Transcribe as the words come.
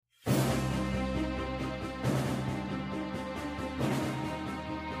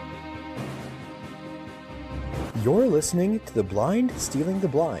You're listening to The Blind Stealing the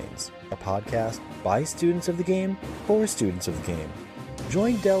Blinds, a podcast by students of the game for students of the game.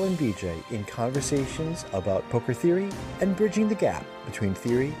 Join Dell and BJ in conversations about poker theory and bridging the gap between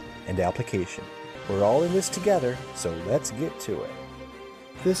theory and application. We're all in this together, so let's get to it.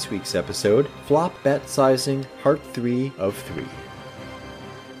 This week's episode, Flop Bet Sizing, Part 3 of 3.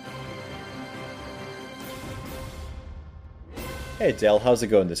 Hey Dell, how's it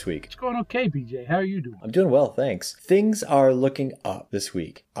going this week? It's going okay, BJ. How are you doing? I'm doing well, thanks. Things are looking up this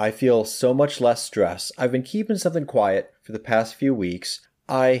week. I feel so much less stress. I've been keeping something quiet for the past few weeks.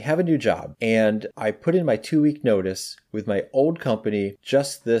 I have a new job, and I put in my 2-week notice with my old company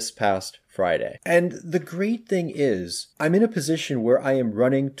just this past Friday. And the great thing is, I'm in a position where I am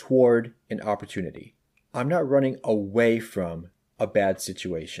running toward an opportunity. I'm not running away from a bad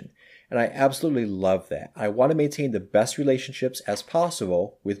situation. And I absolutely love that. I want to maintain the best relationships as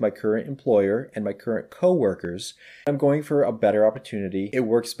possible with my current employer and my current coworkers. I'm going for a better opportunity. It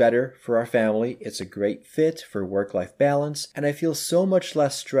works better for our family. It's a great fit for work-life balance. And I feel so much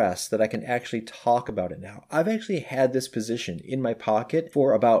less stress that I can actually talk about it now. I've actually had this position in my pocket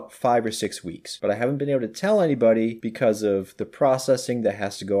for about 5 or 6 weeks, but I haven't been able to tell anybody because of the processing that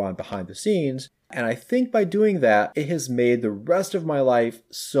has to go on behind the scenes. And I think by doing that, it has made the rest of my life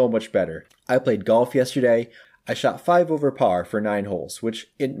so much better. I played golf yesterday. I shot 5 over par for 9 holes, which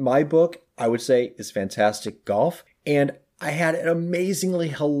in my book, I would say is fantastic golf. And I had an amazingly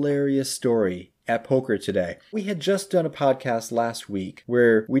hilarious story at poker today. We had just done a podcast last week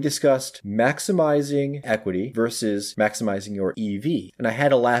where we discussed maximizing equity versus maximizing your EV. And I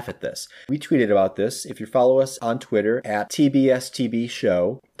had a laugh at this. We tweeted about this. If you follow us on Twitter at TBSTB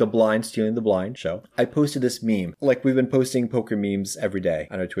Show, The Blind Stealing the Blind Show, I posted this meme. Like we've been posting poker memes every day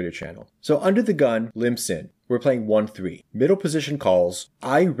on our Twitter channel. So under the gun, limps in. We're playing 1-3. Middle position calls.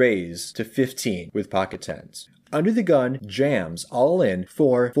 I raise to 15 with pocket tens. Under the gun jams all in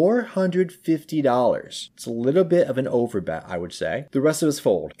for $450. It's a little bit of an overbet, I would say. The rest of us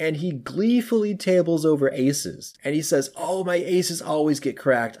fold. And he gleefully tables over aces. And he says, oh, my aces always get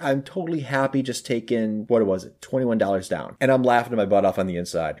cracked. I'm totally happy just taking, what was it, $21 down. And I'm laughing my butt off on the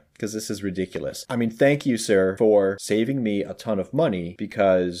inside because this is ridiculous. I mean, thank you, sir, for saving me a ton of money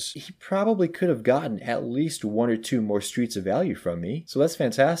because he probably could have gotten at least 1 or 2 more streets of value from me. So that's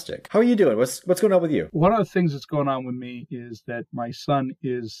fantastic. How are you doing? What's going on with you? One of the things that's going on with me is that my son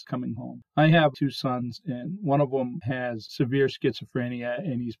is coming home. I have 2 sons, and one of them has severe schizophrenia,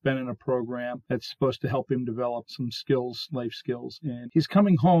 and he's been in a program that's supposed to help him develop some skills, life skills. And he's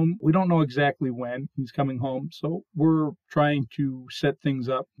coming home. We don't know exactly when he's coming home, so we're trying to set things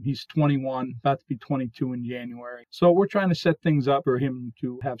up. He's 21, about to be 22 in January. So we're trying to set things up for him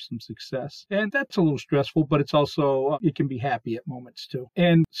to have some success. And that's a little stressful, but it's also, it can be happy at moments too.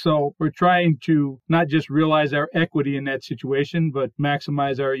 And so we're trying to not just realize our equity in that situation, but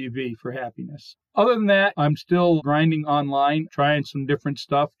maximize our EV for happiness. Other than that, I'm still grinding online, trying some different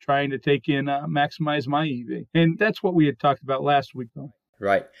stuff, trying to take in, maximize my EV. And that's what we had talked about last week, though.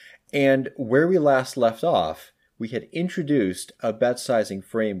 Right. And where we last left off, we had introduced a bet sizing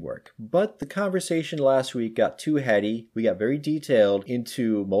framework, but the conversation last week got too heady. We got very detailed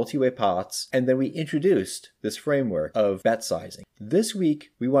into multi-way pots, and then we introduced this framework of bet sizing. This week,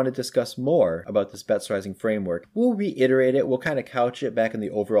 we want to discuss more about this bet sizing framework. We'll reiterate it. We'll kind of couch it back in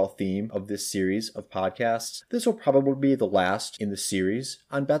the overall theme of this series of podcasts. This will probably be the last in the series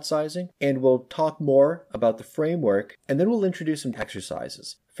on bet sizing, and we'll talk more about the framework, and then we'll introduce some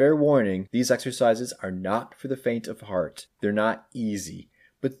exercises. Fair warning, these exercises are not for the faint of heart. They're not easy.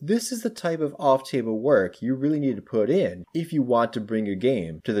 But this is the type of off-table work you really need to put in if you want to bring your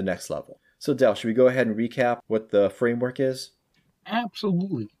game to the next level. So Del, should we go ahead and recap what the framework is?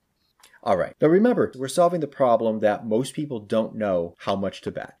 Absolutely. All right. Now remember, we're solving the problem that most people don't know how much to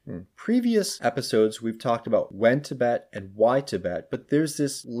bet. In previous episodes, we've talked about when to bet and why to bet, but there's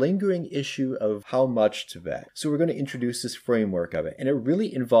this lingering issue of how much to bet. So we're going to introduce this framework of it, and it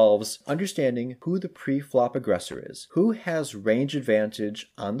really involves understanding who the pre-flop aggressor is, who has range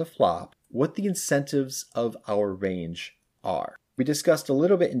advantage on the flop, what the incentives of our range are. We discussed a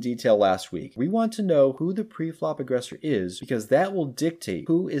little bit in detail last week. We want to know who the pre-flop aggressor is because that will dictate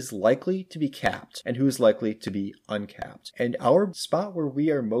who is likely to be capped and who is likely to be uncapped. And our spot where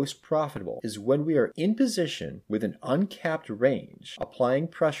we are most profitable is when we are in position with an uncapped range, applying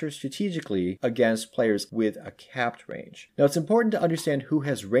pressure strategically against players with a capped range. Now, it's important to understand who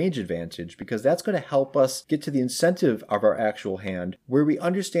has range advantage because that's going to help us get to the incentive of our actual hand where we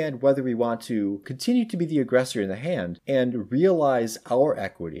understand whether we want to continue to be the aggressor in the hand and realize our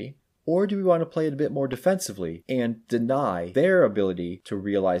equity, or do we want to play it a bit more defensively and deny their ability to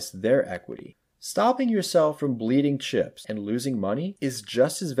realize their equity? Stopping yourself from bleeding chips and losing money is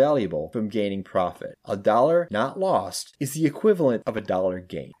just as valuable from gaining profit. $1 not lost is the equivalent of $1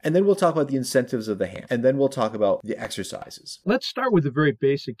 gained. And then we'll talk about the incentives of the hand. And then we'll talk about the exercises. Let's start with the very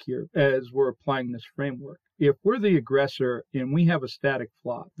basic here as we're applying this framework. If we're the aggressor and we have a static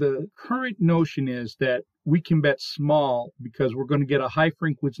flop, the current notion is that we can bet small because we're going to get a high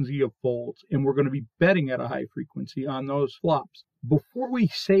frequency of folds and we're going to be betting at a high frequency on those flops. Before we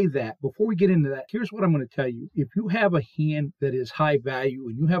say that, before we get into that, here's what I'm going to tell you. If you have a hand that is high value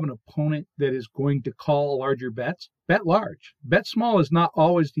and you have an opponent that is going to call larger bets, bet large. Bet small is not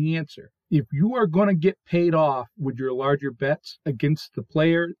always the answer. If you are going to get paid off with your larger bets against the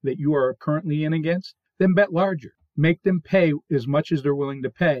player that you are currently in against, then bet larger. Make them pay as much as they're willing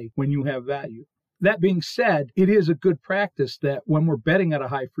to pay when you have value. That being said, it is a good practice that when we're betting at a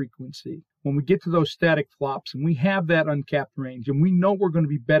high frequency, when we get to those static flops and we have that uncapped range and we know we're going to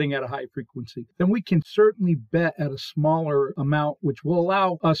be betting at a high frequency, then we can certainly bet at a smaller amount, which will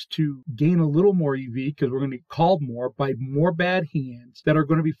allow us to gain a little more EV because we're going to be called more by more bad hands that are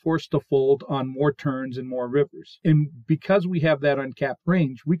going to be forced to fold on more turns and more rivers. And because we have that uncapped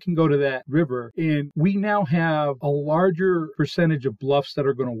range, we can go to that river and we now have a larger percentage of bluffs that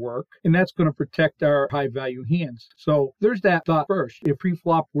are going to work, and that's going to protect our high value hands. So there's that thought first. If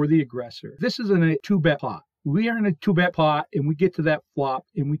pre-flop, we're the aggressor. This is in a 2-bet pot. We are in a 2-bet pot and we get to that flop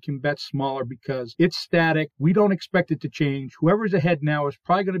and we can bet smaller because it's static. We don't expect it to change. Whoever's ahead now is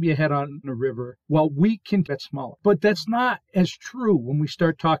probably going to be ahead on the river. Well, we can bet smaller. But that's not as true when we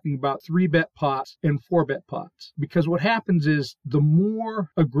start talking about 3-bet pots and 4-bet pots. Because what happens is the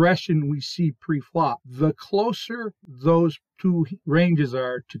more aggression we see pre-flop, the closer those two ranges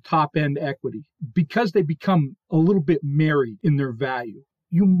are to top-end equity because they become a little bit married in their value.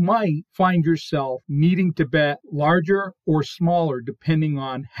 You might find yourself needing to bet larger or smaller depending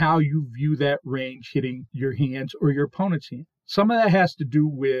on how you view that range hitting your hands or your opponent's hand. Some of that has to do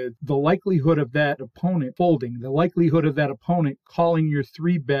with the likelihood of that opponent folding, the likelihood of that opponent calling your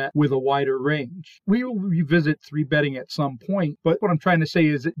 3-bet with a wider range. We will revisit 3-betting at some point, but what I'm trying to say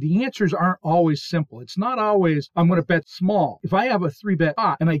is that the answers aren't always simple. It's not always, I'm going to bet small. If I have a 3-bet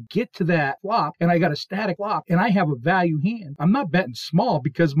pot and I get to that flop and I got a static flop and I have a value hand, I'm not betting small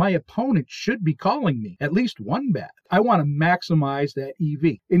because my opponent should be calling me at least 1 bet. I want to maximize that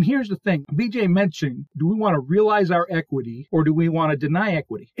EV. And here's the thing. BJ mentioned, do we want to realize our equity or do we want to deny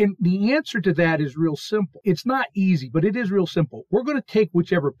equity? And the answer to that is real simple. It's not easy, but it is real simple. We're going to take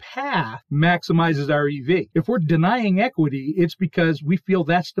whichever path maximizes our EV. If we're denying equity, it's because we feel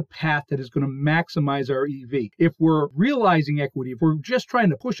that's the path that is going to maximize our EV. If we're realizing equity, if we're just trying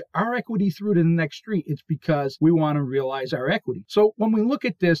to push our equity through to the next street, it's because we want to realize our equity. So when we look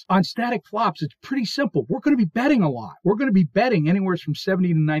at this on static flops, it's pretty simple. We're going to be betting a lot. We're going to be betting anywhere from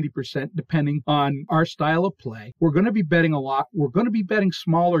 70 to 90% depending on our style of play. We're going to be betting a lot. We're going to be betting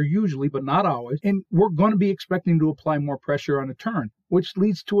smaller usually, but not always. And we're going to be expecting to apply more pressure on a turn, which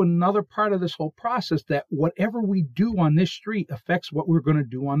leads to another part of this whole process that whatever we do on this street affects what we're going to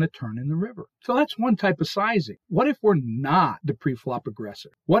do on the turn in the river. So that's one type of sizing. What if we're not the pre-flop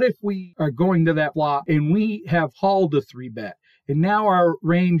aggressor? What if we are going to that flop and we have hauled a 3-bet and now our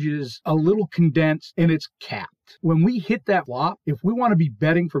range is a little condensed and it's capped? When we hit that flop, if we want to be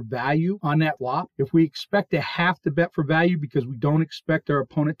betting for value on that flop, if we expect to have to bet for value because we don't expect our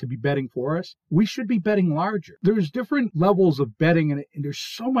opponent to be betting for us, we should be betting larger. There's different levels of betting and there's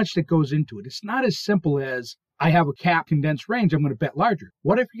so much that goes into it. It's not as simple as I have a cap condensed range, I'm going to bet larger.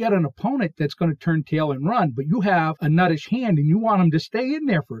 What if you got an opponent that's going to turn tail and run, but you have a nuttish hand and you want them to stay in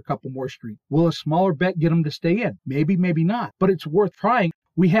there for a couple more streets? Will a smaller bet get them to stay in? Maybe, maybe not, but it's worth trying.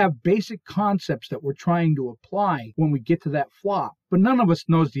 We have basic concepts that we're trying to apply when we get to that flop, but none of us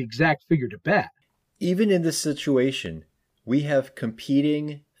knows the exact figure to bet. Even in this situation, we have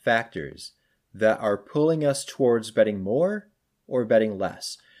competing factors that are pulling us towards betting more or betting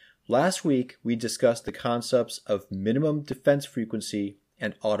less. Last week, we discussed the concepts of minimum defense frequency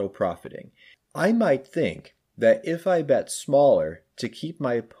and auto profiting. I might think that if I bet smaller to keep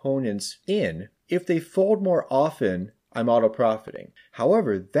my opponents in, if they fold more often, I'm auto profiting.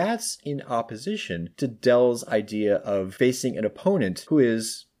 However, that's in opposition to Dell's idea of facing an opponent who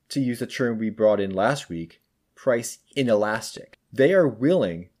is, to use the term we brought in last week, price inelastic. They are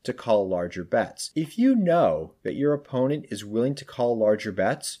willing to call larger bets. If you know that your opponent is willing to call larger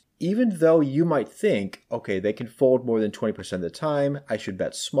bets, even though you might think, okay, they can fold more than 20% of the time, I should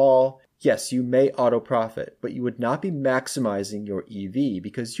bet small. Yes, you may auto profit, but you would not be maximizing your EV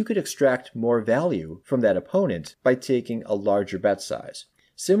because you could extract more value from that opponent by taking a larger bet size.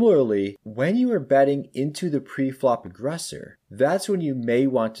 Similarly, when you are betting into the pre-flop aggressor, that's when you may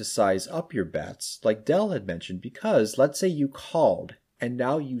want to size up your bets, like Del had mentioned, because let's say you called and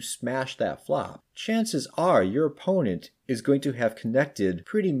now you smash that flop. Chances are your opponent is going to have connected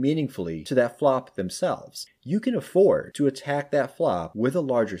pretty meaningfully to that flop themselves. You can afford to attack that flop with a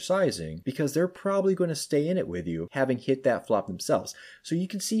larger sizing because they're probably going to stay in it with you, having hit that flop themselves. So you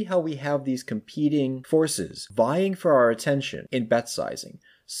can see how we have these competing forces vying for our attention in bet sizing.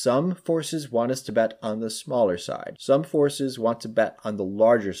 Some forces want us to bet on the smaller side. Some forces want to bet on the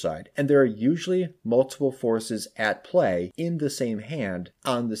larger side. And there are usually multiple forces at play in the same hand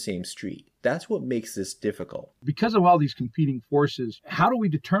on the same street. That's what makes this difficult. Because of all these competing forces, how do we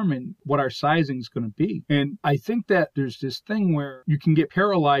determine what our sizing is going to be? And I think that there's this thing where you can get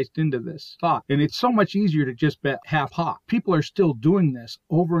paralyzed into this thought. And it's so much easier to just bet half pot. People are still doing this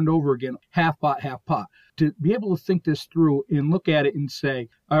over and over again, half pot, half pot. To be able to think this through and look at it and say,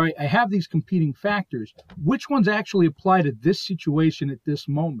 all right, I have these competing factors. Which ones actually apply to this situation at this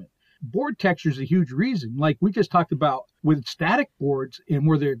moment? Board texture is a huge reason. Like we just talked about with static boards and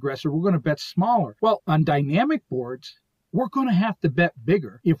where they're aggressive, we're going to bet smaller. Well, on dynamic boards, we're going to have to bet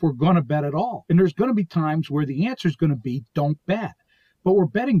bigger if we're going to bet at all. And there's going to be times where the answer is going to be don't bet. But we're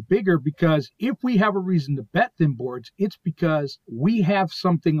betting bigger because if we have a reason to bet them boards, it's because we have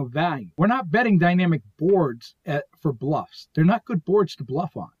something of value. We're not betting dynamic boards for bluffs. They're not good boards to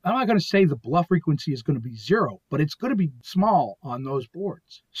bluff on. I'm not going to say the bluff frequency is going to be 0, but it's going to be small on those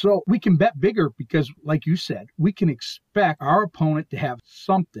boards. So we can bet bigger because, like you said, we can expect our opponent to have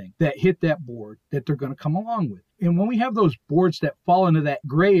something that hit that board that they're going to come along with. And when we have those boards that fall into that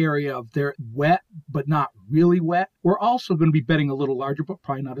gray area of they're wet but not really wet, we're also going to be betting a little larger, but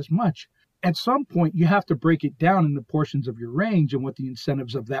probably not as much. At some point, you have to break it down into portions of your range and what the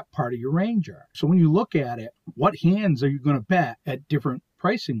incentives of that part of your range are. So when you look at it, what hands are you going to bet at different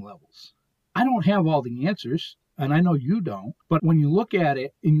pricing levels? I don't have all the answers, and I know you don't, but when you look at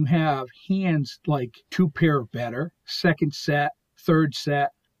it and you have hands like 2 pair or better, second set, third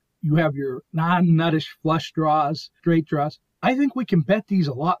set, you have your non-nuttish flush draws, straight draws. I think we can bet these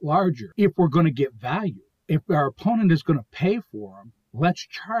a lot larger if we're going to get value. If our opponent is going to pay for them, let's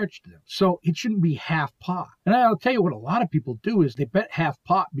charge them. So it shouldn't be half pot. And I'll tell you what a lot of people do is they bet half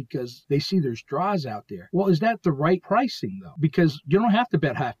pot because they see there's draws out there. Well, is that the right pricing though? Because you don't have to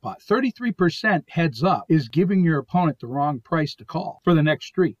bet half pot. 33% heads up is giving your opponent the wrong price to call for the next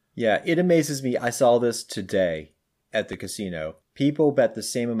street. Yeah, it amazes me. I saw this today at the casino. People bet the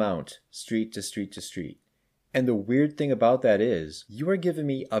same amount, street to street to street. And the weird thing about that is, you are giving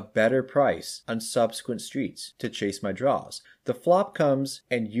me a better price on subsequent streets to chase my draws. The flop comes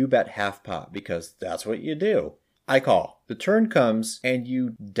and you bet half pot because that's what you do. I call. The turn comes and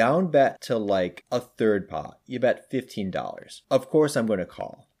you down bet to like a third pot. You bet $15. Of course I'm going to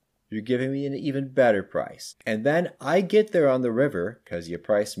call. You're giving me an even better price. And then I get there on the river because you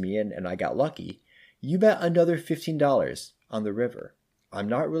priced me in and I got lucky. You bet another $15 on the river. I'm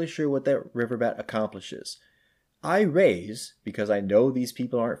not really sure what that river bet accomplishes. I raise because I know these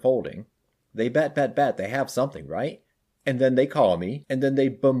people aren't folding. They bet. They have something, right? And then they call me, and then they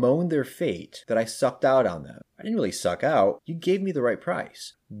bemoan their fate that I sucked out on them. I didn't really suck out. You gave me the right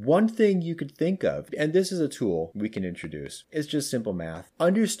price. One thing you could think of, and this is a tool we can introduce, is just simple math.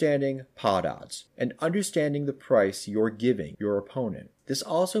 Understanding pot odds and understanding the price you're giving your opponent. This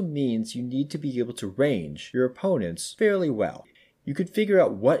also means you need to be able to range your opponents fairly well. You could figure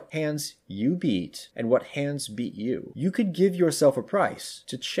out what hands you beat and what hands beat you. You could give yourself a price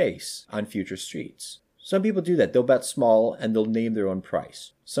to chase on future streets. Some people do that. They'll bet small and they'll name their own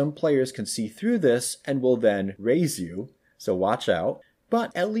price. Some players can see through this and will then raise you, so watch out.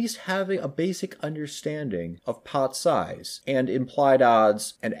 But at least having a basic understanding of pot size and implied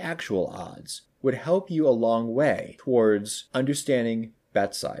odds and actual odds would help you a long way towards understanding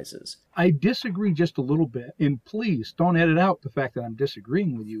bet sizes. I disagree just a little bit, and please don't edit out the fact that I'm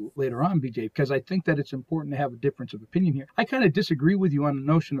disagreeing with you later on, BJ, because I think that it's important to have a difference of opinion here. I kind of disagree with you on the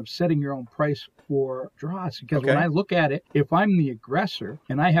notion of setting your own price for draws, because when I look at it, if I'm the aggressor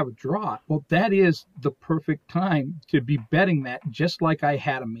and I have a draw, well, that is the perfect time to be betting that just like I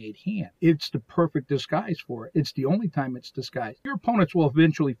had a made hand. It's the perfect disguise for it. It's the only time it's disguised. Your opponents will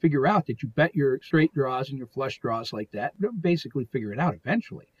eventually figure out that you bet your straight draws and your flush draws like that. They'll basically figure it out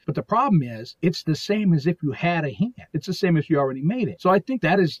eventually. But the problem is, it's the same as if you had a hand. It's the same as you already made it. So I think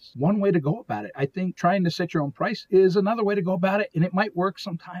that is one way to go about it. I think trying to set your own price is another way to go about it, and it might work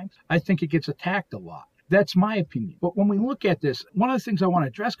sometimes. I think it gets attacked a lot. That's my opinion. But when we look at this, one of the things I want to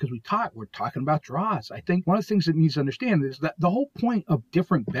address, because we're talking about draws, I think one of the things that needs to understand is that the whole point of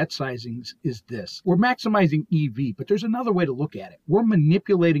different bet sizings is this. We're maximizing EV, but there's another way to look at it. We're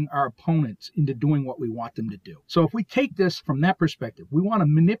manipulating our opponents into doing what we want them to do. So if we take this from that perspective, we want to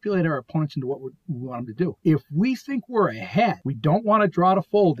manipulate our opponents into what we want them to do. If we think we're ahead, we don't want a draw to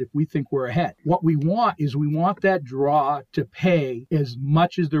fold if we think we're ahead. What we want is we want that draw to pay as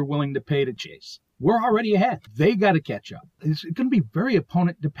much as they're willing to pay to chase. We're already ahead. They got to catch up. It's going to be very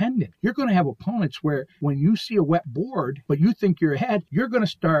opponent dependent. You're going to have opponents where when you see a wet board, but you think you're ahead, you're going to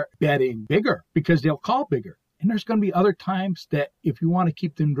start betting bigger because they'll call bigger. And there's going to be other times that if you want to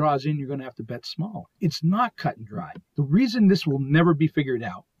keep them draws in, you're going to have to bet small. It's not cut and dry. The reason this will never be figured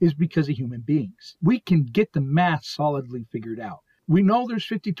out is because of human beings. We can get the math solidly figured out. We know there's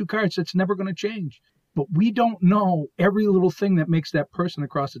 52 cards. That's never going to change. But we don't know every little thing that makes that person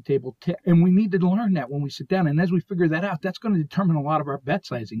across the table tick. And we need to learn that when we sit down. And as we figure that out, that's going to determine a lot of our bet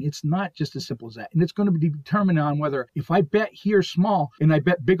sizing. It's not just as simple as that. And it's going to be determined on whether if I bet here small and I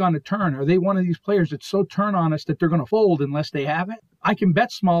bet big on the turn, are they one of these players that's so turn honest that they're going to fold unless they have it? I can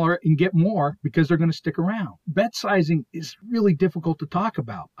bet smaller and get more because they're going to stick around. Bet sizing is really difficult to talk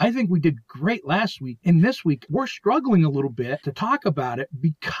about. I think we did great last week. And this week, we're struggling a little bit to talk about it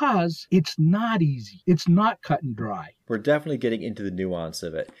because it's not easy. It's not cut and dry. We're definitely getting into the nuance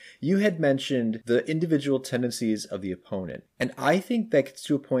of it. You had mentioned the individual tendencies of the opponent. And I think that gets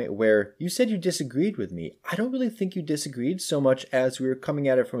to a point where you said you disagreed with me. I don't really think you disagreed so much as we were coming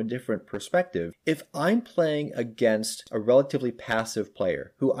at it from a different perspective. If I'm playing against a relatively passive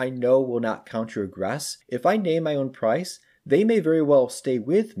player who I know will not counter-aggress, if I name my own price, they may very well stay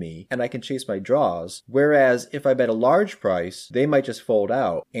with me and I can chase my draws. Whereas if I bet a large price, they might just fold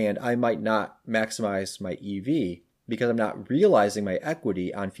out and I might not maximize my EV because I'm not realizing my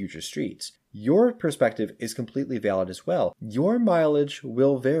equity on future streets. Your perspective is completely valid as well. Your mileage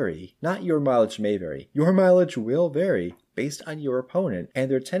will vary. Not your mileage may vary. Your mileage will vary based on your opponent and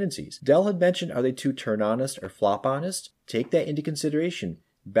their tendencies. Del had mentioned, are they too turn honest or flop honest? Take that into consideration.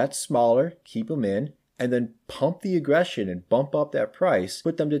 Bet smaller, keep them in, and then pump the aggression and bump up that price.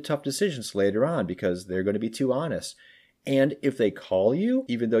 Put them to tough decisions later on because they're going to be too honest. And if they call you,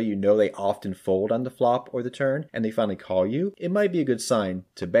 even though you know they often fold on the flop or the turn, and they finally call you, it might be a good sign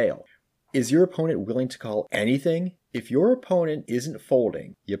to bail. Is your opponent willing to call anything? If your opponent isn't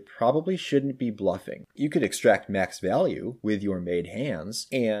folding, you probably shouldn't be bluffing. You could extract max value with your made hands,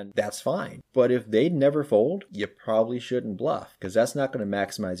 and that's fine. But if they never fold, you probably shouldn't bluff, because that's not going to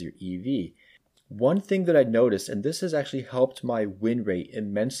maximize your EV. One thing that I noticed, and this has actually helped my win rate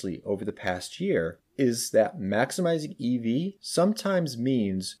immensely over the past year, is that maximizing EV sometimes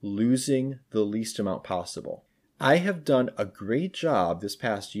means losing the least amount possible. I have done a great job this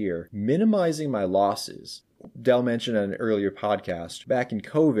past year minimizing my losses. Del mentioned on an earlier podcast, back in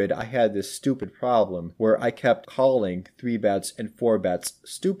COVID, I had this stupid problem where I kept calling 3 bets and 4 bets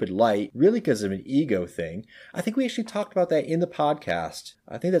stupid light, really because of an ego thing. I think we actually talked about that in the podcast.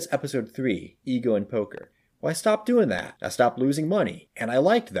 I think that's episode 3, Ego and Poker. Well, I stopped doing that. I stopped losing money, and I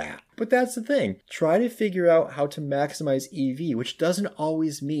liked that. But that's the thing. Try to figure out how to maximize EV, which doesn't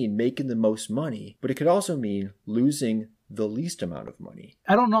always mean making the most money, but it could also mean losing the least amount of money.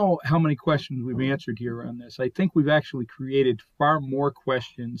 I don't know how many questions we've answered here on this. I think we've actually created far more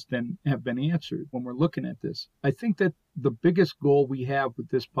questions than have been answered when we're looking at this. I think that the biggest goal we have with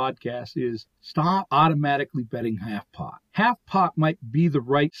this podcast is stop automatically betting half pot. Half pot might be the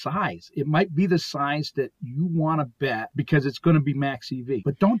right size. It might be the size that you want to bet because it's going to be max EV.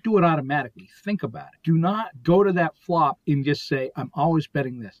 But don't do it automatically. Think about it. Do not go to that flop and just say, I'm always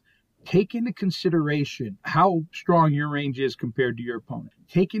betting this. Take into consideration how strong your range is compared to your opponent.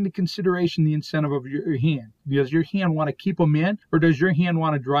 Take into consideration the incentive of your hand. Does your hand want to keep them in, or does your hand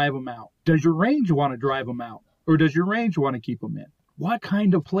want to drive them out? Does your range want to drive them out, or does your range want to keep them in? What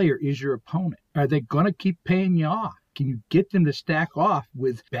kind of player is your opponent? Are they going to keep paying you off? Can you get them to stack off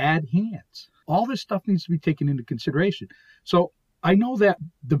with bad hands? All this stuff needs to be taken into consideration. So I know that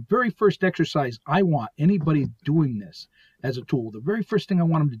the very first exercise I want anybody doing this as a tool, the very first thing I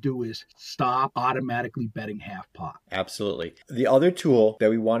want them to do is stop automatically betting half pot. Absolutely. The other tool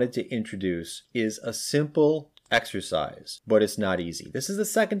that we wanted to introduce is a simple exercise, but it's not easy. This is the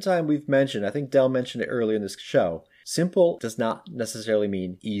second time we've mentioned, I think Del mentioned it earlier in this show, simple does not necessarily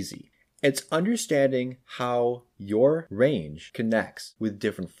mean easy. It's understanding how your range connects with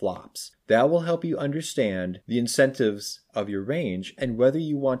different flops. That will help you understand the incentives of your range and whether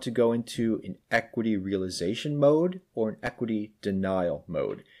you want to go into an equity realization mode or an equity denial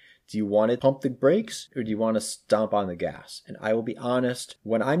mode. Do you want to pump the brakes or do you want to stomp on the gas? And I will be honest,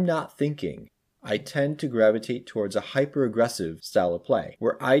 when I'm not thinking, I tend to gravitate towards a hyper-aggressive style of play,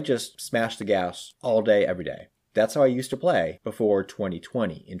 where I just smash the gas all day, every day. That's how I used to play before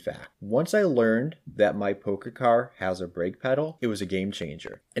 2020, in fact. Once I learned that my poker car has a brake pedal, it was a game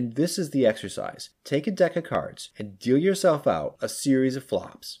changer. And this is the exercise. Take a deck of cards and deal yourself out a series of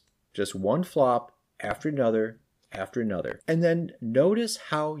flops. Just one flop after another, and then notice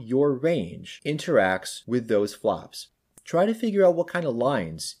how your range interacts with those flops. Try to figure out what kind of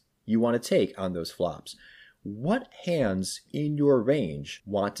lines you want to take on those flops. What hands in your range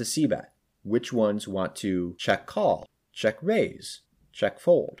want to c-bet? Which ones want to check call, check raise, check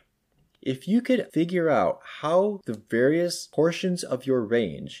fold? If you could figure out how the various portions of your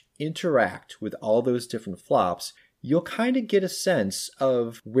range interact with all those different flops, you'll kind of get a sense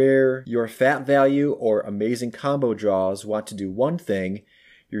of where your fat value or amazing combo draws want to do one thing,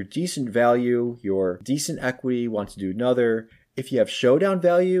 your decent value, your decent equity want to do another. If you have showdown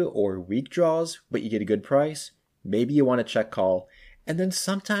value or weak draws, but you get a good price, maybe you want to check call. And then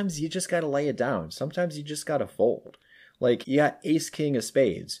sometimes you just got to lay it down. Sometimes you just got to fold. Like you got ace king of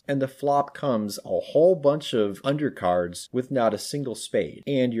spades and the flop comes a whole bunch of undercards with not a single spade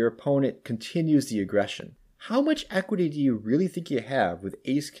and your opponent continues the aggression. How much equity do you really think you have with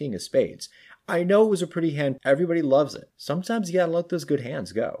ace king of spades? I know it was a pretty hand. Everybody loves it. Sometimes you got to let those good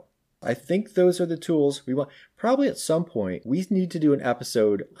hands go. I think those are the tools we want. Probably at some point, we need to do an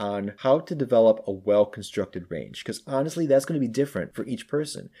episode on how to develop a well-constructed range, because honestly, that's going to be different for each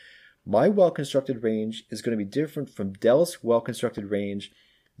person. My well-constructed range is going to be different from Del's well-constructed range,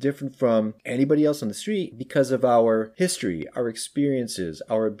 different from anybody else on the street because of our history, our experiences,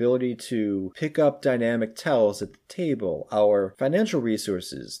 our ability to pick up dynamic tells at the table, our financial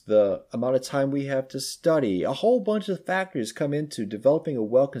resources, the amount of time we have to study. A whole bunch of factors come into developing a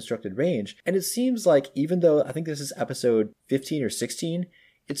well-constructed range. And it seems like, even though I think this is episode 15 or 16,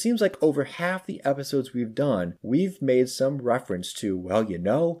 it seems like over half the episodes we've done, we've made some reference to, well,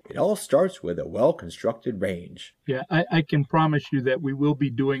 it all starts with a well-constructed range. Yeah, I can promise you that we will be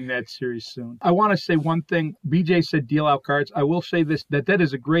doing that series soon. I want to say one thing. BJ said deal out cards. I will say this, that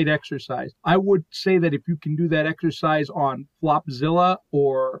is a great exercise. I would say that if you can do that exercise on Flopzilla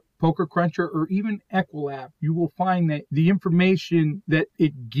or Poker Cruncher or even Equilab, you will find that the information that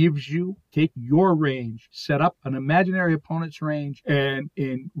it gives you, take your range, set up an imaginary opponent's range, and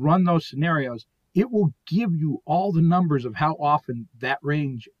run those scenarios. It will give you all the numbers of how often that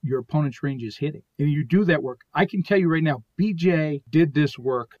range, your opponent's range, is hitting. And you do that work. I can tell you right now, BJ did this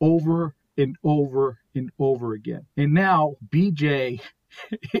work over and over and over again. And now BJ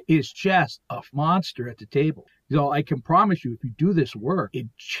is just a monster at the table. So I can promise you, if you do this work, it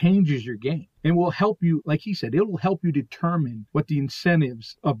changes your game and will help you, like he said, it will help you determine what the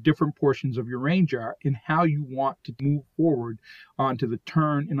incentives of different portions of your range are and how you want to move forward onto the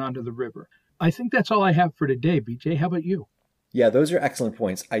turn and onto the river. I think that's all I have for today, BJ. How about you? Yeah, those are excellent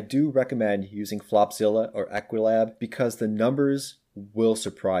points. I do recommend using Flopzilla or Equilab because the numbers will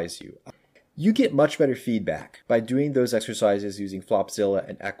surprise you. You get much better feedback by doing those exercises using Flopzilla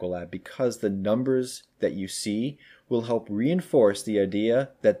and Equilab because the numbers that you see will help reinforce the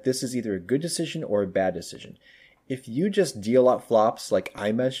idea that this is either a good decision or a bad decision. If you just deal out flops like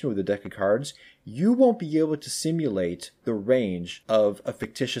I mentioned with a deck of cards, you won't be able to simulate the range of a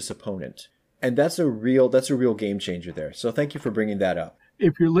fictitious opponent. And that's a real game changer there. So thank you for bringing that up.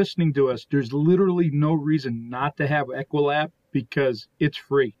 If you're listening to us, there's literally no reason not to have Equilab because it's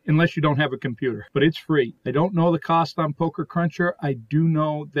free, unless you don't have a computer. But it's free. I don't know the cost on Poker Cruncher. I do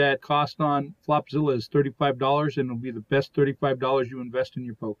know that cost on Flopzilla is $35, and it'll be the best $35 you invest in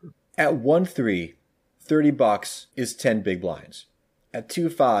your poker. At 1-3, $30 is 10 big blinds. At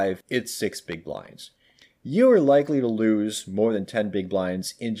 2-5, it's 6 big blinds. You are likely to lose more than 10 big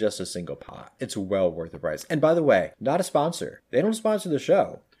blinds in just a single pot. It's well worth the price. And by the way, not a sponsor. They don't sponsor the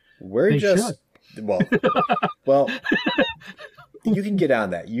show. They should. Well, you can get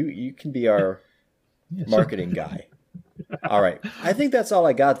on that. You can be our marketing guy. All right. I think that's all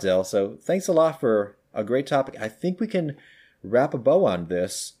I got, Del. So thanks a lot for a great topic. I think we can wrap a bow on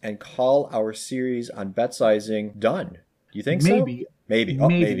this and call our series on bet sizing done. Do you think so? Maybe. Oh,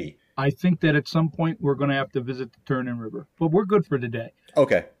 maybe. I think that at some point we're going to have to visit the Turn and River. But we're good for today.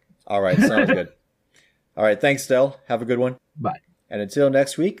 Okay. All right. Sounds good. All right. Thanks, Del. Have a good one. Bye. And until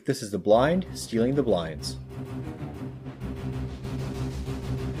next week, this is The Blind Stealing the Blinds.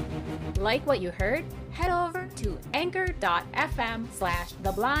 Like what you heard? Head over to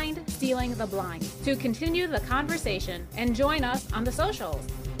anchor.fm/theblindstealingtheblind to continue the conversation and join us on the socials.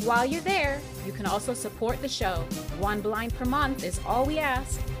 While you're there, you can also support the show. $1 blind per month is all we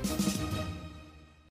ask.